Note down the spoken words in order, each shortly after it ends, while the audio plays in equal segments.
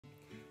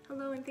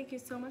Hello and thank you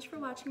so much for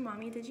watching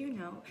Mommy Did You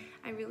Know?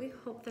 I really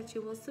hope that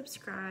you will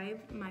subscribe.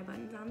 My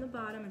button's on the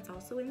bottom, it's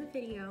also in the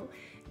video.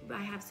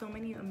 I have so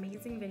many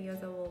amazing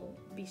videos that will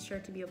be sure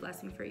to be a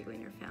blessing for you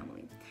and your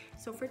family.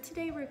 So for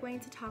today we're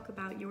going to talk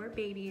about your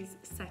baby's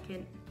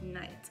second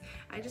night.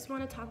 I just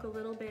want to talk a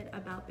little bit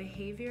about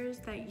behaviors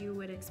that you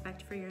would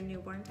expect for your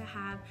newborn to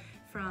have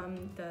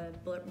from the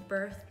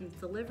birth and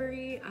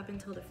delivery up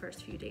until the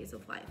first few days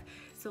of life.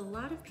 So a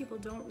lot of people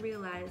don't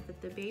realize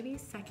that the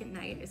baby's second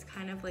night is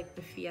kind of like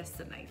the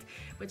fiesta night.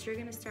 What you're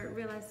gonna start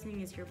realizing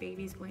is your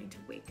baby's going to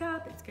wake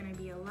up, it's gonna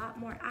be a lot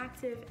more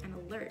active and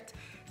alert.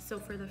 So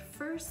for the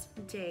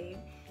first day,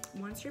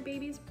 once your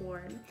baby's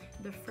born,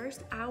 the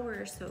first hour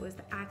or so is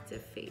the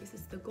active phase.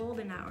 It's the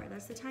golden hour.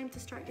 That's the time to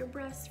start your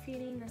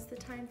breastfeeding. That's the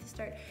time to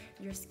start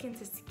your skin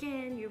to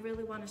skin. You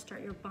really want to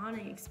start your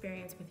bonding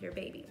experience with your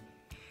baby.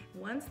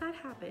 Once that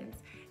happens,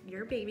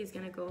 your baby's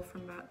gonna go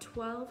from about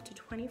 12 to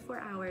 24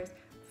 hours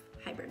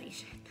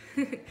hibernation.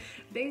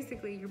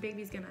 Basically, your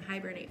baby's gonna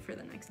hibernate for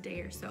the next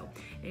day or so.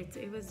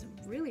 It was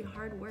really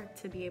hard work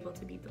to be able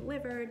to be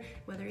delivered.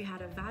 Whether you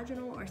had a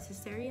vaginal or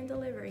cesarean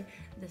delivery,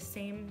 the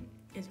same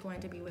is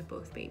going to be with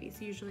both babies.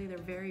 Usually they're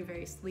very,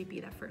 very sleepy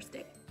that first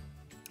day.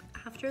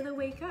 After they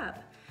wake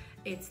up,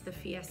 it's the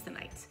fiesta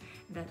night.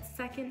 That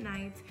second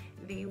night,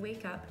 they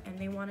wake up and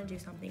they want to do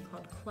something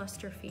called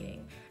cluster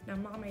feeding. Now,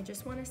 Mom, I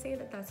just want to say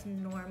that that's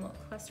normal.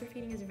 Cluster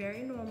feeding is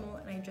very normal,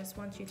 and I just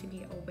want you to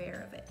be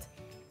aware of it.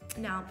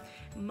 Now,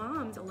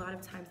 moms, a lot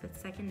of times that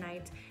second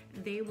night,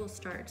 they will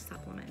start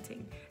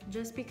supplementing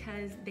just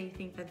because they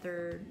think that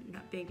their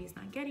baby's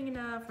not getting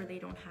enough, or they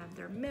don't have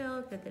their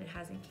milk, that it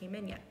hasn't came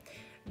in yet.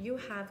 You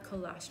have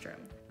colostrum,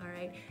 all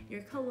right?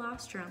 Your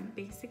colostrum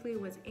basically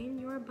was in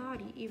your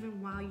body even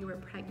while you were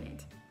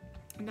pregnant.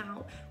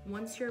 Now,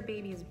 once your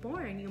baby is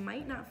born, you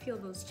might not feel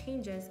those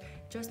changes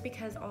just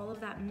because all of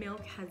that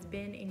milk has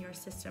been in your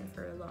system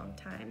for a long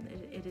time.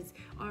 It has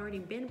already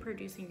been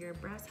producing, your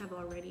breasts have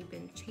already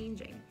been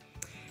changing.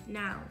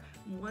 Now,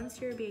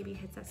 once your baby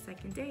hits that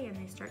second day and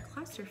they start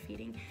cluster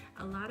feeding,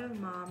 a lot of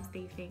moms,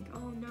 they think,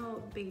 oh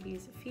no,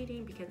 baby's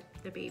feeding because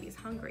the baby's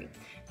hungry.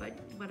 But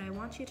what I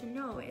want you to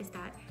know is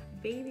that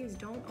babies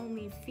don't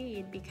only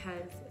feed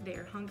because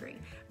they're hungry,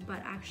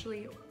 but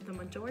actually the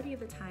majority of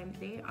the time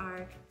they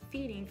are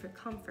feeding for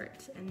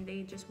comfort, and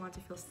they just want to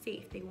feel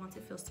safe. They want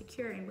to feel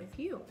secure and with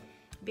you.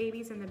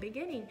 Babies in the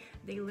beginning,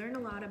 they learn a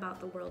lot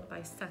about the world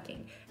by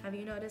sucking. Have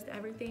you noticed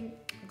everything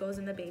goes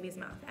in the baby's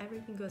mouth?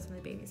 Everything goes in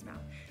the baby's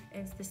mouth.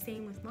 And it's the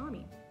same with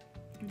mommy.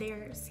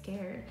 They're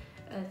scared.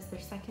 It's their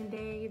second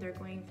day. They're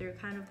going through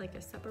kind of like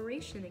a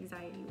separation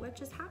anxiety. What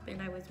just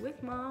happened? I was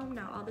with mom.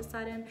 Now all of a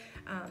sudden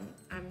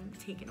I'm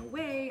taken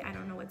away. I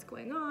don't know what's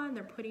going on.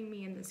 They're putting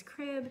me in this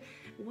crib.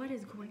 What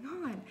is going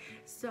on?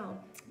 So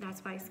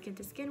that's why skin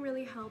to skin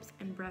really helps,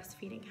 and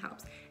breastfeeding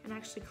helps. And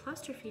actually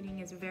cluster feeding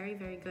is very,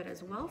 very good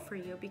as well for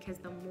you, because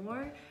the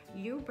more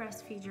you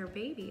breastfeed your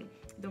baby,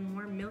 the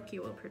more milk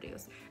you will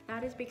produce.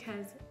 That is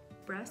because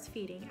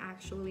breastfeeding,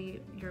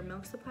 actually, your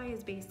milk supply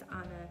is based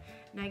on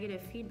a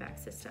negative feedback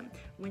system.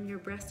 When your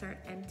breasts are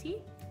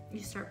empty, you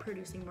start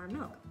producing more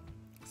milk.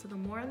 So the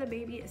more the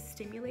baby is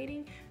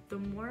stimulating, the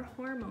more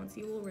hormones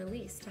you will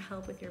release to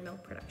help with your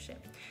milk production.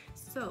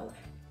 So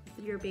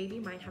your baby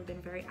might have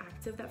been very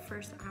active that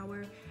first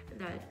hour,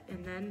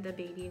 and then the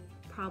baby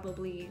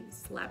probably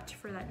slept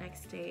for that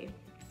next day.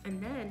 And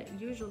then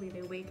usually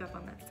they wake up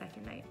on that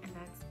second night, and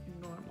that's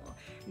normal.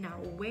 Now,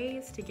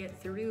 ways to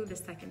get through the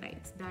second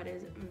night, that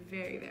is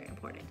very, very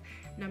important.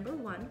 Number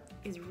one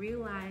is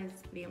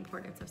realize the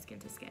importance of skin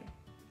to skin.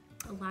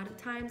 A lot of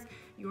times,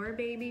 your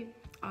baby,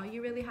 all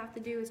you really have to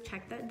do is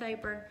check that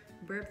diaper,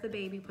 burp the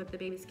baby, put the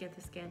baby skin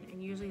to skin,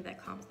 and usually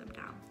that calms them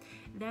down.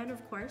 Then,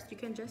 of course, you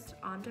can just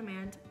on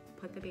demand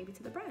put the baby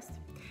to the breast.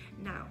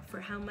 Now,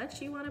 for how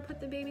much you want to put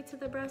the baby to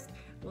the breast,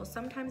 well,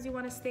 sometimes you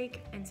want a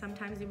steak and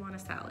sometimes you want a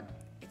salad.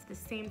 It's the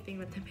same thing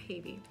with the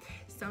baby.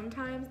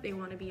 Sometimes they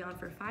want to be on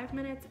for 5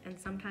 minutes, and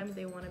sometimes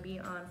they want to be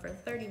on for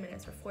 30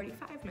 minutes or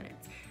 45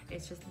 minutes.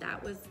 It's just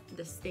that was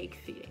the steak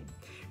feeding.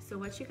 So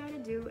what you got to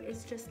do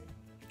is just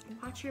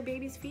watch your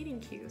baby's feeding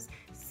cues,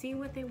 see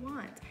what they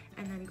want,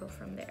 and then go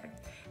from there.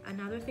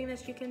 Another thing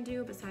that you can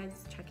do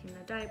besides checking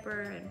the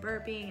diaper and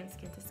burping and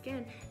skin to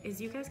skin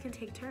is you guys can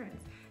take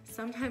turns.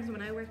 Sometimes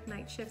when I worked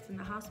night shifts in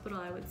the hospital,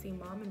 I would see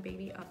mom and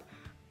baby up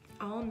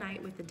all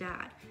night with the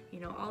dad,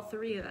 you know, all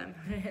three of them.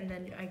 And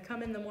then I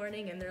come in the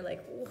morning and they're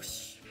like,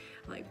 whoosh,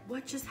 like,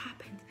 what just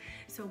happened?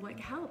 So what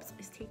helps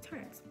is take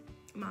turns.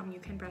 Mom, you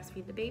can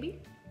breastfeed the baby,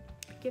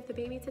 give the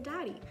baby to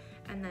daddy,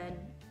 and then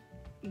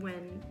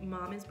when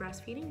mom is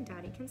breastfeeding,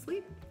 daddy can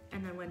sleep.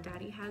 And then when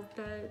daddy has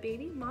the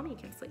baby, mommy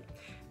can sleep.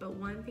 But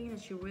one thing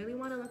that you really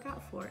want to look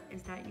out for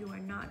is that you are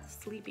not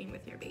sleeping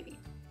with your baby.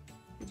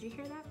 Did you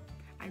hear that?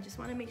 I just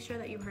want to make sure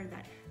that you heard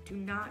that. Do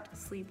not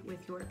sleep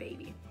with your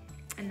baby.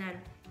 And then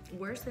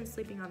worse than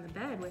sleeping on the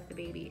bed with the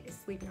baby is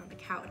sleeping on the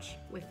couch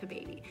with the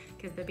baby,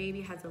 because the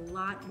baby has a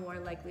lot more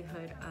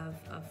likelihood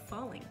of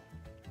falling.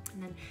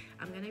 And then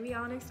I'm gonna be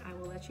honest, I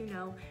will let you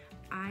know,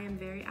 I am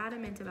very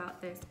adamant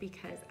about this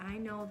because I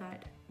know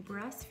that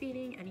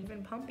breastfeeding and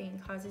even pumping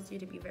causes you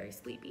to be very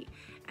sleepy.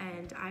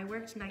 And I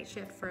worked night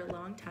shift for a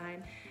long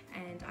time,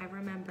 and I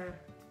remember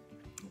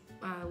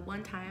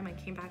one time I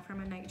came back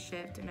from a night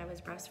shift and I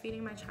was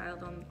breastfeeding my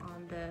child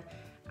on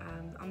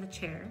the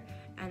chair,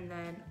 and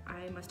then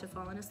I must have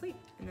fallen asleep,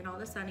 and then all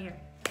of a sudden here,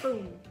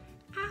 boom,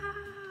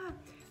 ah!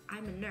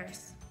 I'm a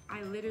nurse.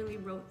 I literally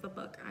wrote the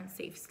book on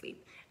safe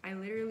sleep. I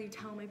literally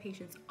tell my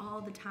patients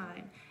all the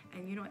time,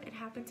 and you know what, it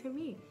happened to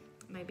me.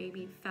 My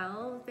baby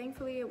fell.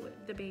 Thankfully,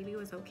 the baby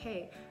was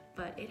okay,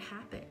 but it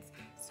happens.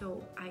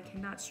 So I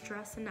cannot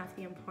stress enough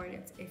the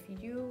importance, if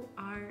you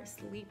are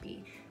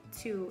sleepy,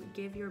 to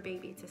give your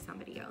baby to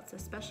somebody else,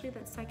 especially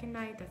that second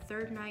night, the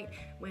third night,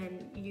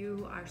 when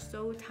you are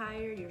so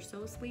tired, you're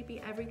so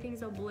sleepy,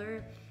 everything's a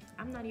blur.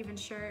 I'm not even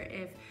sure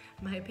if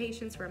my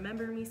patients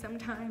remember me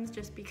sometimes,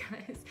 just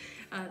because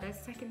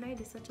that second night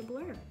is such a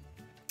blur.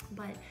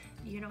 But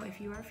you know, if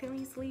you are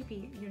feeling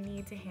sleepy, you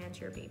need to hand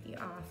your baby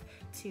off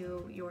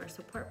to your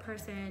support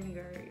person,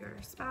 your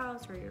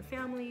spouse or your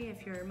family.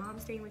 If your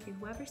mom's staying with you,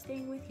 whoever's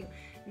staying with you,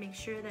 make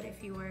sure that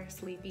if you are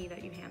sleepy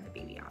that you hand the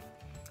baby off.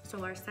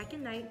 So our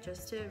second night,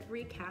 just to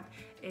recap,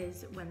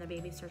 is when the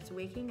baby starts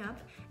waking up,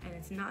 and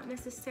it's not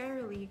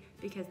necessarily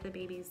because the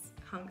baby's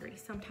hungry.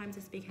 Sometimes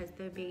it's because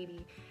the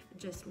baby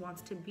just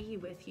wants to be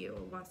with you,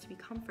 wants to be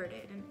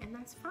comforted, and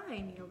that's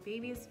fine. You know,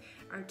 babies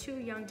are too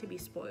young to be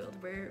spoiled.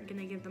 We're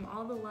gonna give them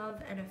all the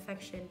love and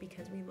affection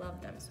because we love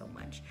them so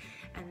much.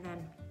 And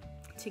then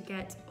to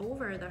get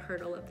over the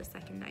hurdle of the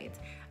second night,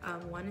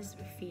 one is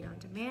feed on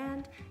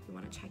demand. You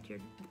want to check the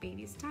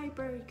baby's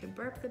diaper. You can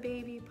burp the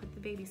baby, put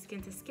the baby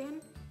skin to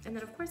skin, and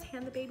then of course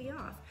hand the baby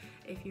off.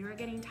 If you're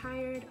getting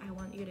tired, I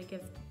want you to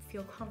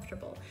feel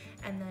comfortable.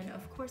 And then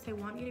of course I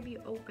want you to be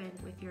open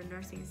with your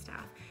nursing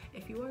staff.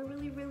 If you are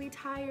really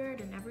tired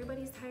and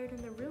everybody's tired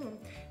in the room,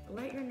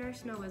 let your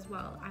nurse know as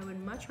well. I would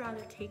much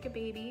rather take a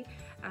baby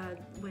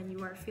when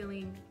you are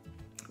feeling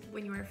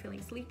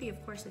sleepy.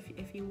 Of course,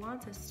 if you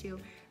want us to,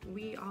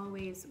 we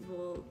always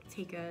will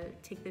take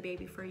the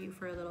baby for you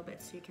for a little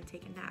bit so you can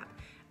take a nap.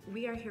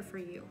 We are here for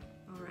you,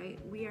 all right?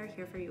 We are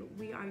here for you.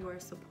 We are your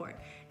support.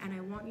 And I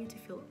want you to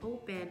feel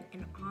open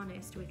and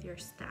honest with your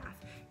staff,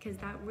 because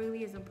that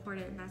really is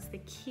important, and that's the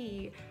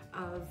key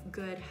of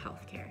good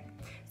healthcare.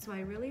 So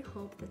I really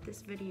hope that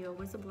this video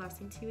was a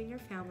blessing to you and your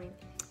family.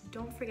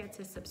 Don't forget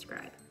to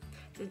subscribe.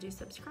 Did you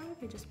subscribe?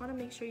 I just want to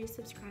make sure you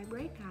subscribe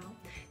right now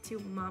to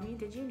Mommy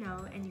Did You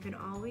Know, and you can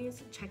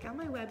always check out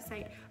my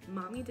website,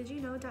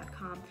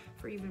 mommydidyouknow.com,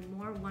 for even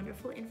more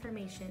wonderful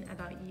information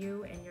about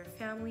you and your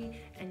family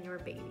and your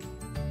baby.